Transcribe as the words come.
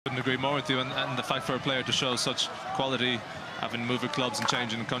Couldn't agree more with you, and the fact for a player to show such quality, having moved with clubs and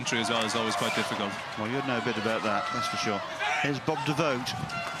changing the country as well, is always quite difficult. Well, you'd know a bit about that, that's for sure. Here's Bob DeVote.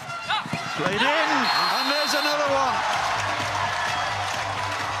 Played in, and there's another one.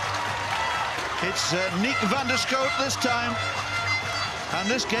 It's Nick van der Schoot this time, and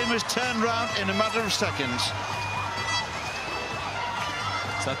this game is turned round in a matter of seconds.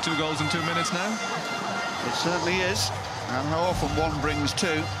 Is that 2 goals in 2 minutes now? It certainly is. And how often one brings 2.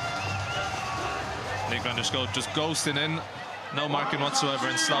 Nick van der Schoot just ghosting in, no marking whatsoever,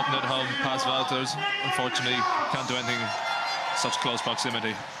 and slotting it home past Wouters. Unfortunately, can't do anything in such close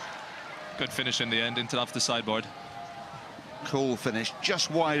proximity. Good finish in the end, off the sideboard. Cool finish,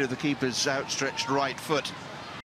 just wide of the keeper's outstretched right foot.